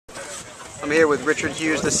I'm here with Richard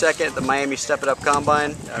Hughes II at the Miami Step It Up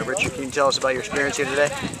Combine. Richard, can you tell us about your experience here today?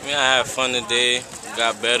 I had fun today,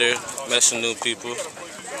 got better, met some new people.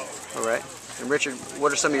 All right. And Richard,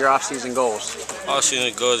 what are some of your off-season goals?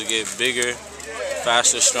 Off-season goals to get bigger,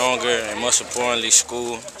 faster, stronger, and most importantly,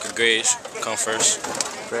 school, the grades come first.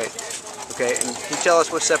 Great. Okay, and can you tell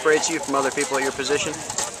us what separates you from other people at your position?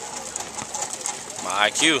 My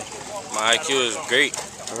IQ. My IQ is great.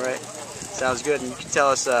 All right. Sounds good. And you can tell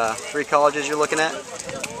us 3 colleges you're looking at?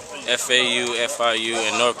 FAU, FIU,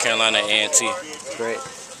 and North Carolina A&T. Great.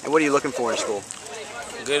 And what are you looking for in school?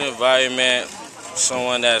 Good environment,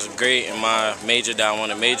 someone that's great in my major that I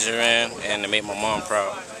want to major in, and to make my mom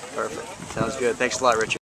proud. Perfect. Sounds good. Thanks a lot, Richard.